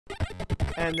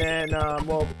And then,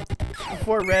 well,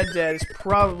 before Red Dead is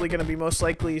probably going to be most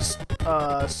likely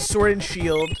Sword and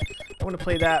Shield. I want to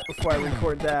play that before I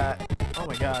record that. Oh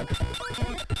my god.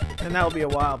 And that'll be a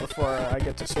while before I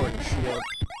get to Sword and Shield.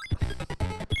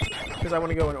 Because I want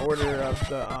to go in order of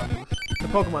the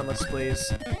Pokemon Let's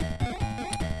Plays.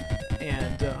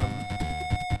 And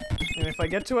if I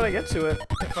get to it, I get to it.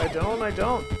 If I don't, I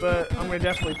don't. But I'm gonna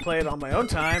definitely play it on my own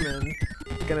time, and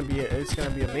it's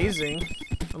gonna be amazing.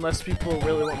 Unless people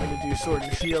really want me to do Sword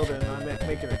and Shield, and I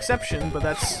make an exception. But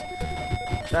that's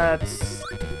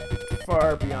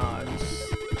far beyond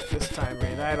this time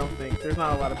rate. I don't think there's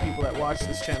not a lot of people that watch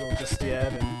this channel just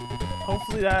yet, and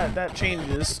hopefully that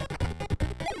changes.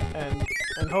 And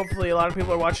hopefully a lot of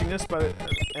people are watching this,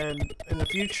 and in the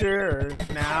future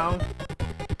or now.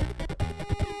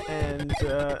 And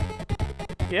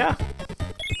yeah.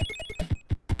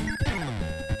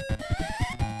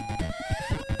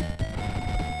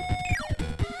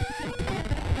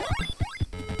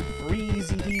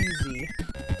 Easy peasy.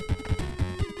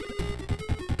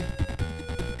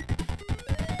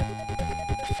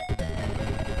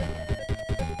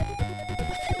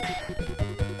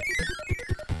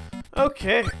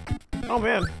 Okay. Oh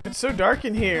man, it's so dark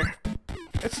in here.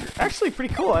 It's actually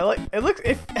pretty cool. I like it.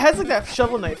 It has like that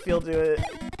Shovel Knight feel to it.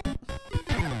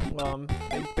 Well,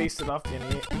 they based it off the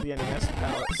NES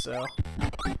palette, so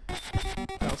I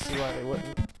don't see why they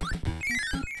wouldn't.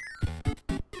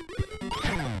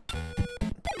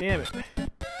 Damn it.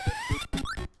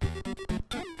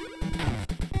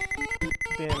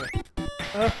 Damn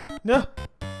it. No.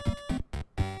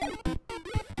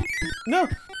 No.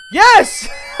 Yes!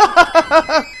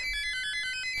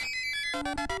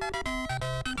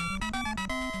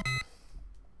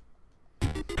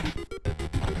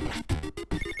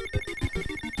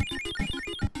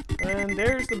 And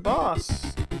there's the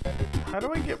boss. How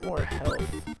do I get more health?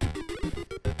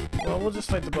 Well, we'll just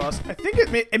fight the boss. I think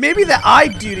it may be the eye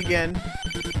dude again.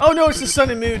 Oh no, it's the Sun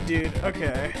and Moon dude.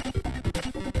 Okay.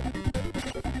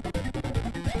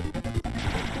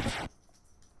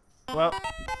 Well,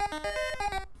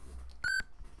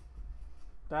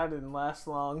 that didn't last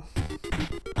long.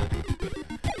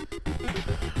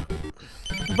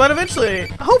 But eventually,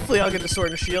 hopefully I'll get the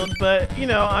Sword and Shield, but you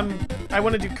know, I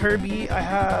want to do Kirby. I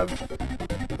have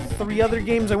 3 other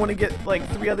games I want to get, like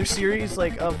 3 other series,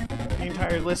 like of the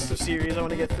entire list of series I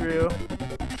want to get through.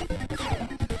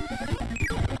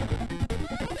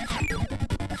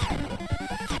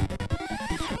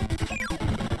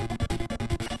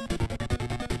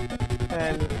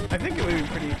 And I think it would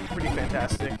be pretty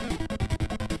fantastic.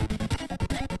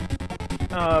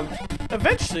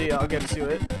 Eventually I'll get to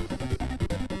it.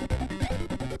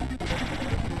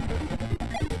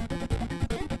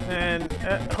 And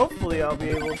hopefully I'll be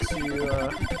able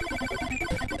to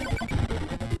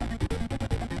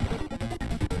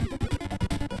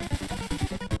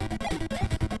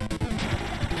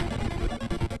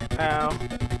ow.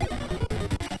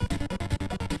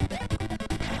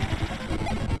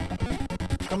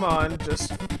 Come on,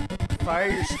 just fire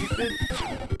your stupid.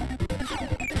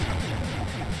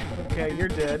 Okay, you're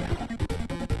dead.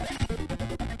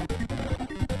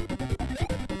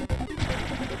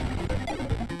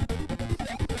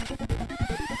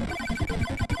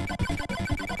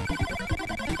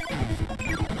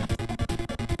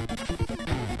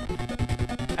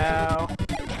 Ow.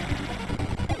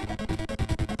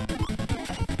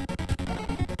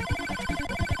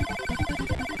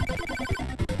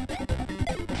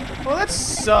 Well, that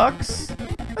sucks.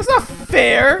 That's not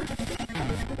fair.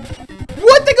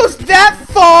 What? That goes that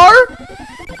far?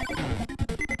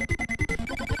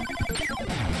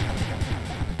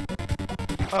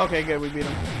 Okay, good. We beat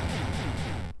him.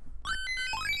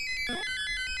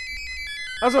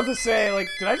 I was about to say, like,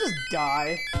 did I just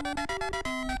die?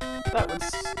 That would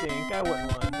stink. I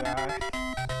wouldn't want to die.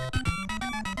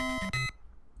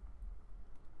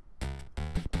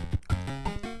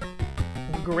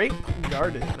 Grape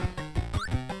Garden.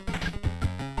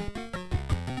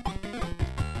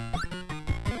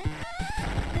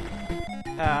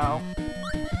 Ow.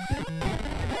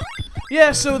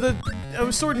 Yeah, so the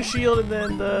Sword and Shield, and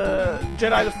then the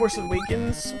Jedi: The Force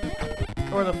Awakens,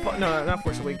 or the no, not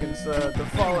Force Awakens. The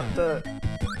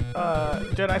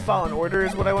Jedi Fallen Order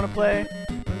is what I want to play.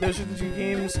 Those are the 2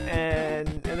 games, and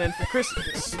then for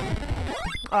Christmas,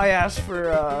 I asked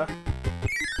for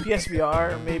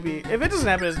PSVR. Maybe if it doesn't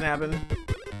happen, it doesn't happen.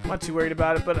 I'm not too worried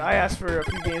about it. But I asked for a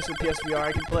few games for PSVR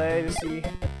I can play to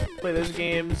play those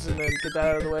games and then get that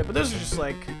out of the way. But those are just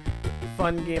like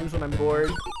fun games when I'm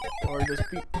bored, or just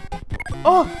be.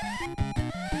 Oh.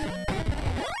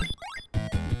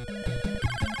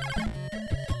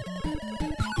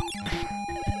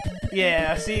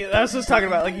 Yeah, see, that's what I was talking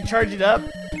about. Like, you charge it up,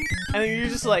 and then you're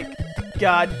just like,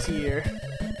 God tier.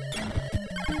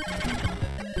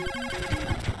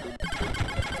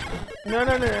 No,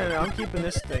 no, no, no, no, I'm keeping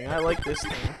this thing. I like this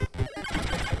thing.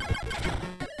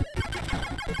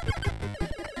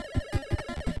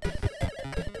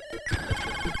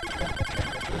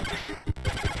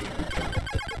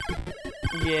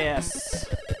 Yes.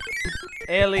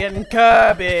 Alien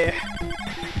Kirby.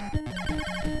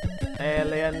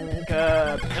 Alien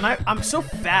Kirby. And I'm so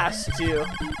fast, too.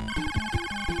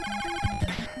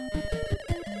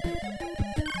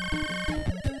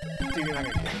 Dude, you're not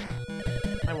gonna kill me.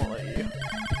 I won't let you.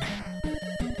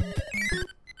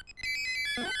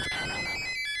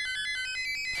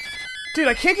 Dude,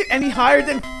 I can't get any higher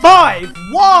than 5!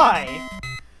 Why?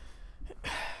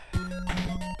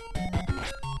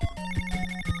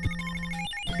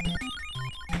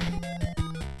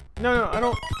 No, no, I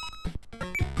don't...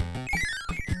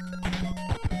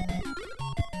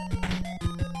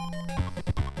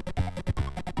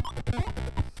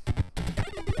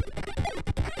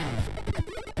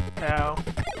 Ow.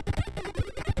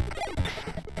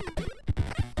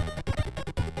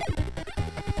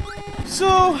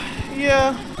 So,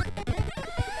 yeah.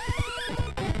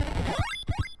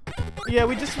 Yeah,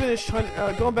 we just finished,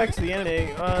 going back to the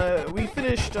anime, we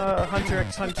finished Hunter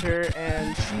x Hunter,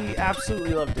 and she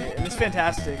absolutely loved it, and it's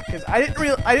fantastic, because I didn't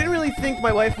really think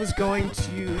my wife was going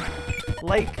to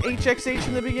like HXH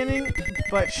in the beginning,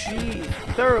 but she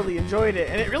thoroughly enjoyed it,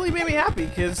 and it really made me happy,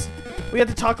 because we had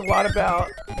to talk a lot about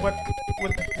what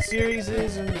the series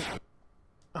is, and...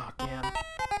 Oh, damn.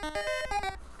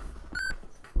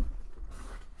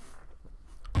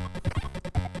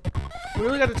 We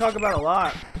really got to talk about a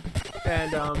lot.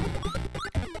 And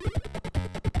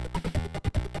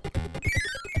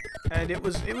it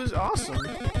was awesome.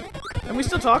 And we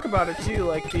still talk about it too,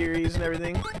 like theories and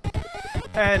everything.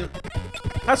 And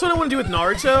that's what I want to do with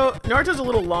Naruto. Naruto's a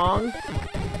little long,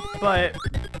 but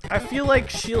I feel like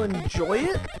she'll enjoy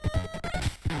it.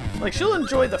 Like, she'll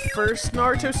enjoy the first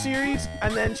Naruto series,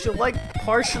 and then she'll, like,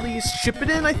 partially ship it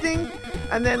in, I think.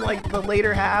 And then, like, the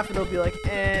later half, it'll be like,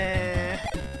 eh.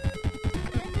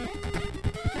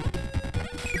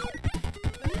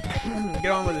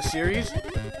 Get on with the series.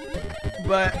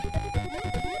 But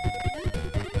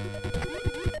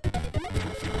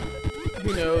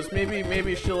who knows?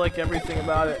 Maybe she'll like everything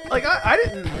about it. Like, I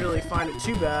didn't really find it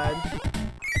too bad.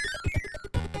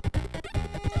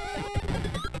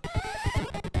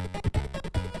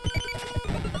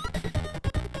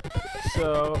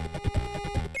 So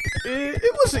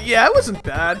it wasn't, yeah, it wasn't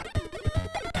bad.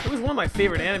 It was one of my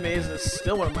favorite animes, and it's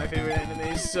still one of my favorite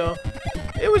animes, so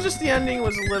it was just the ending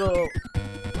was a little,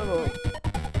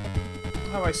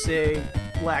 how do I say,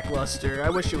 lackluster. I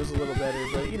wish it was a little better,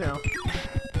 but you know.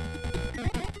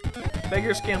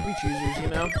 Beggars can't be choosers, you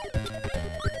know?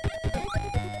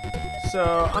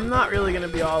 So, I'm not really gonna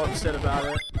be all upset about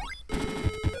it.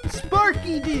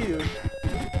 Sparky dude!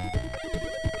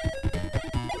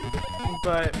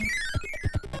 But,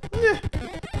 yeah,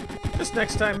 just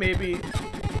next time maybe.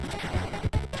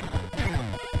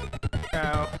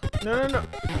 Ow. No, no, no.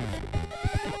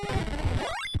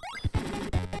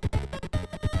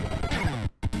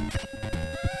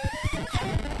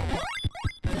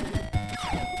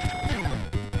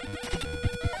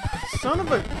 Son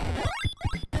of a...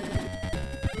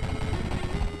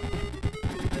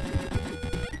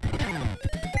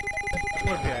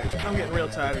 Okay, I'm getting real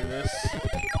tired of this.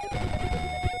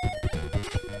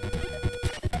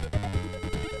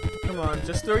 Come on,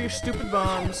 just throw your stupid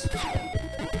bombs.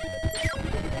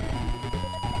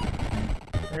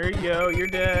 There you go, you're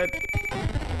dead.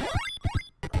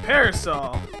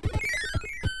 Parasol.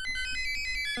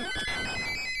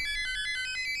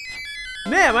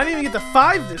 Damn, I didn't even get the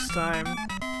 5 this time.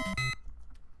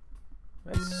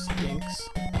 That stinks.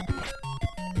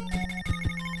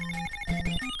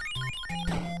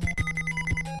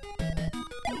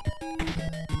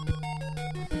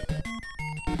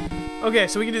 Okay,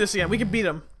 so we can do this again. We can beat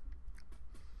him.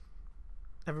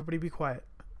 Everybody be quiet.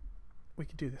 We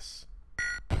can do this.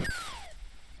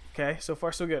 Okay, so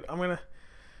far so good. I'm gonna...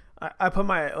 I put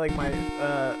my, like, my,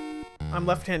 I'm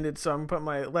left-handed, so I'm putting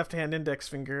my left-hand index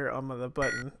finger on the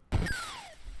button.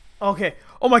 Okay.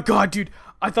 Oh my god, dude.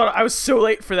 I thought I was so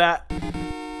late for that.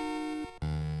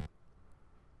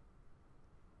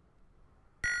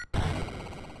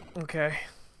 Okay.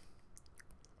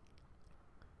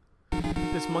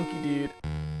 This monkey dude.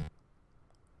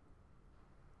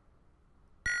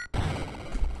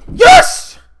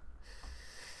 Yes!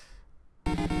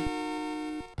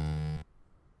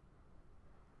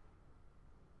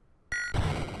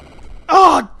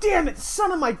 Oh, damn it,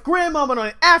 son of my grandmama on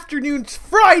an afternoon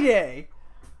Friday!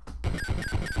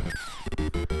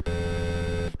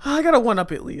 I got a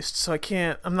 1-up at least, so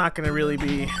I'm not gonna really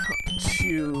be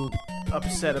too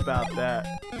upset about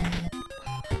that.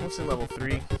 What's in level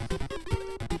 3?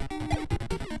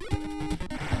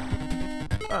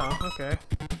 Oh, okay.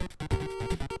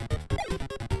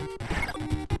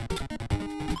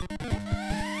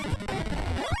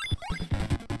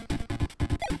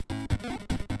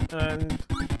 And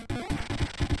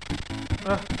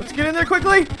let's get in there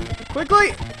quickly!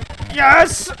 Quickly!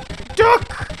 Yes!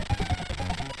 Duck!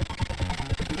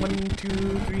 1, 2,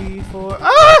 3, 4.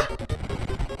 Ah!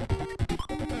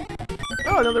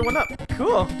 Oh, another 1-up.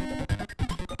 Cool.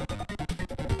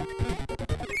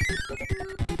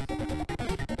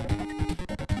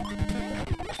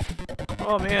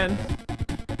 Oh man,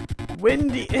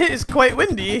 windy. It is quite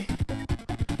windy.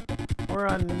 We're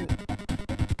on.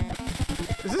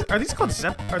 Are these called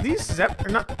Zep? Are these Zep or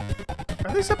not?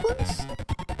 Are they Zeppelins?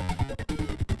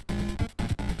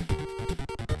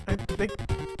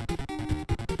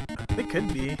 They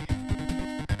could be.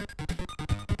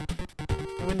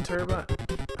 Wind turbine.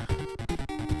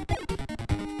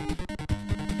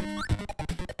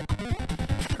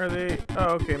 Are they?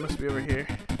 Oh, okay. Must be over here.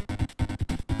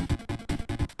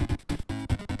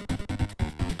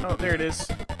 Oh, there it is.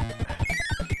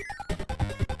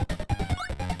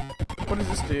 What does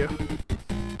this do?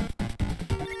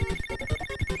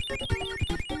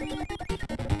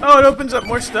 Oh, it opens up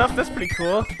more stuff. That's pretty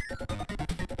cool.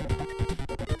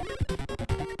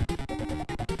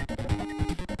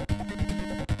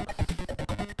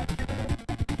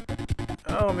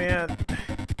 Oh man,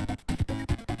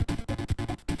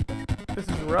 this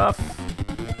is rough.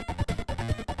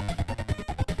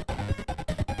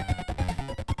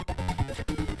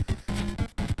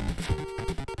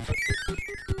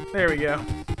 There we go.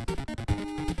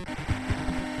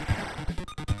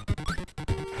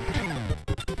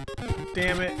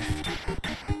 Damn it.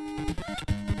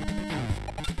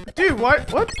 Dude, what?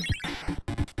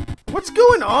 What's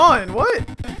going on? What?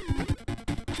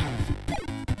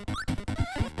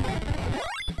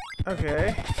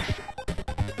 Okay.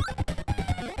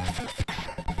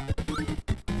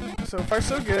 So far,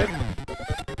 so good.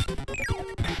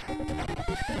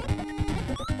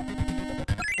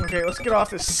 Okay, let's get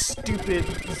off this stupid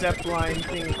zipline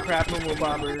thing, crap, normal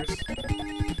bobbers.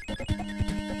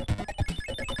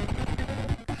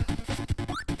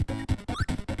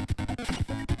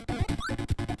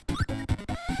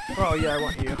 Oh yeah, I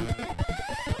want you.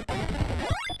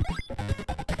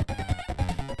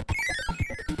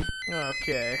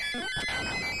 Okay.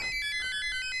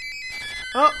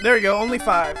 Oh, there we go, only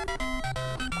 5.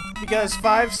 Because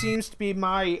 5 seems to be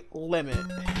my limit.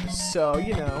 So,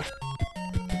 you know.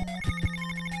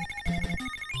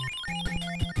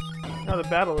 Now the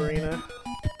battle arena.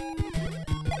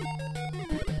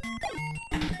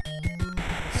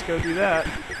 Let's go do that.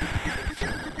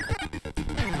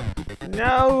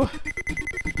 No!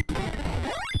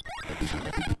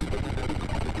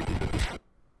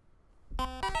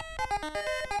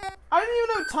 I didn't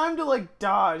even have time to, like,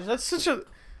 dodge. That's such a...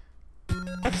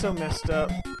 That's so messed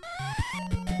up.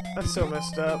 That's so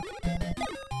messed up.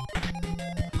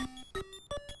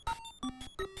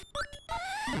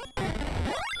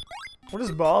 What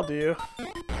does ball do?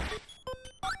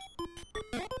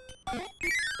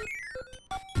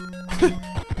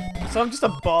 So I'm just a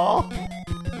ball?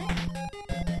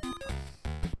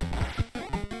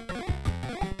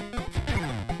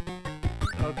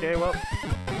 Okay, well...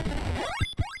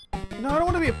 No, I don't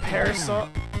want to be a parasol.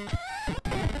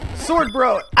 Sword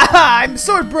bro! Ah! I'm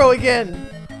sword bro again!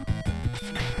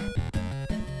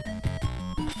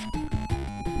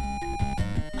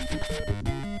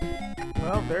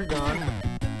 Well, they're gone.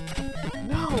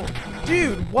 No!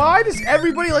 Dude, why does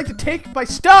everybody like to take my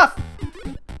stuff?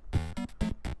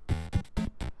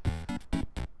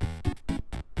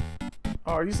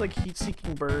 Oh, are these like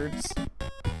heat-seeking birds?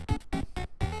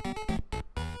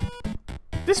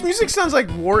 This music sounds like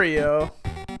Wario.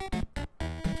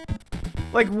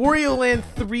 Like Wario Land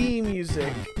 3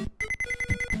 music.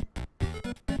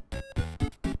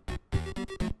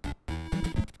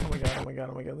 Oh my god, oh my god,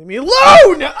 oh my god, leave me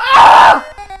alone! Ah!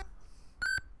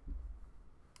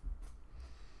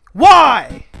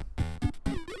 Why?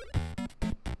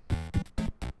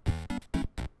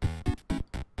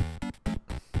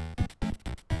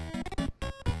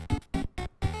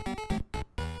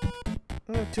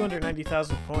 I have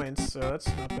 290,000 points, so that's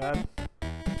not bad.